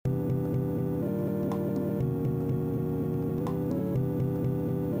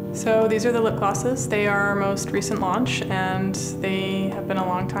So these are the lip glosses. They are our most recent launch and they have been a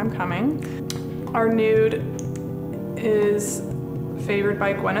long time coming. Our nude is favored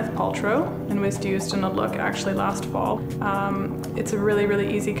by Gwyneth Paltrow and was used in a look actually last fall. It's a really,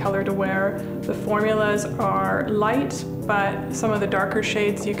 really easy color to wear. The formulas are light, but some of the darker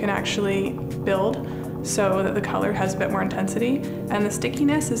shades you can actually build so that the color has a bit more intensity. And the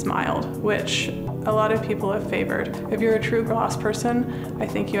stickiness is mild, which a lot of people have favored. If you're a true gloss person, I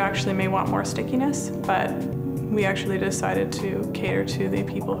think you actually may want more stickiness, but we actually decided to cater to the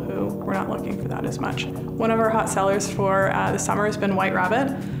people who were not looking for that as much. One of our hot sellers for the summer has been White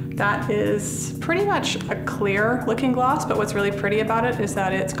Rabbit. That is pretty much a clear looking gloss, but what's really pretty about it is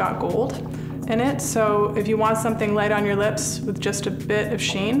that it's got gold in it. So if you want something light on your lips with just a bit of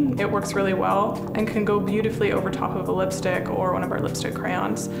sheen, it works really well and can go beautifully over top of a lipstick or one of our lipstick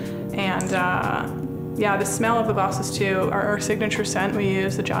crayons. And yeah, the smell of the glosses too, our signature scent, we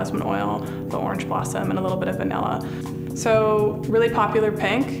use the jasmine oil, the orange blossom, and a little bit of vanilla. So really popular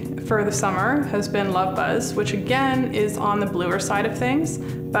pink for the summer has been Love Buzz, which again is on the bluer side of things,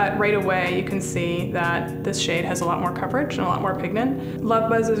 but right away you can see that this shade has a lot more coverage and a lot more pigment. Love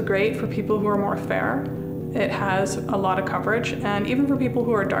Buzz is great for people who are more fair. It has a lot of coverage, and even for people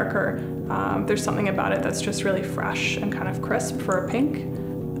who are darker, there's something about it that's just really fresh and kind of crisp for a pink.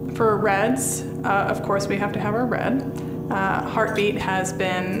 For reds, of course, we have to have our red. Heartbeat has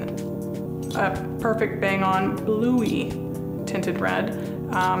been a perfect bang-on bluey tinted red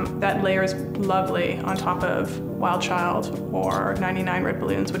that layers lovely on top of Wild Child or 99 Red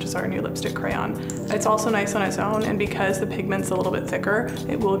Balloons, which is our new lipstick crayon. It's also nice on its own, and because the pigment's a little bit thicker,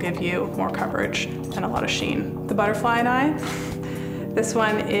 it will give you more coverage and a lot of sheen. The Butterfly and I, this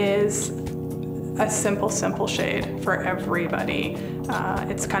one is a simple shade for everybody.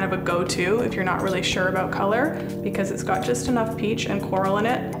 It's kind of a go-to if you're not really sure about color because it's got just enough peach and coral in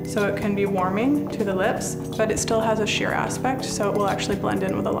it so it can be warming to the lips, but it still has a sheer aspect, so it will actually blend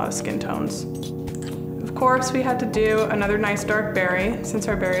in with a lot of skin tones. Of course, we had to do another nice dark berry since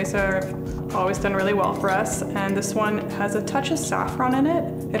our berries have always done really well for us, and this one has a touch of saffron in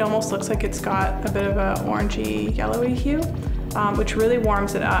it. It almost looks like it's got a bit of a orangey yellowy hue. Which really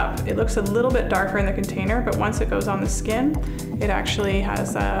warms it up. It looks a little bit darker in the container, but once it goes on the skin, it actually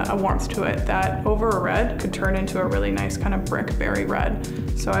has a warmth to it that over a red could turn into a really nice kind of brick berry red.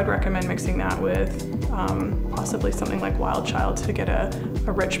 So I'd recommend mixing that with possibly something like Wild Child to get a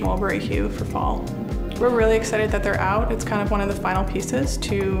rich mulberry hue for fall. We're really excited that they're out. It's kind of one of the final pieces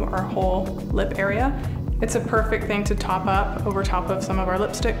to our whole lip area. It's a perfect thing to top up over top of some of our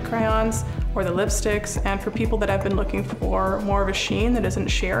lipstick crayons or the lipsticks, and for people that have been looking for more of a sheen that isn't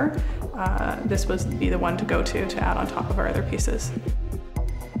sheer, this would be the one to go to add on top of our other pieces.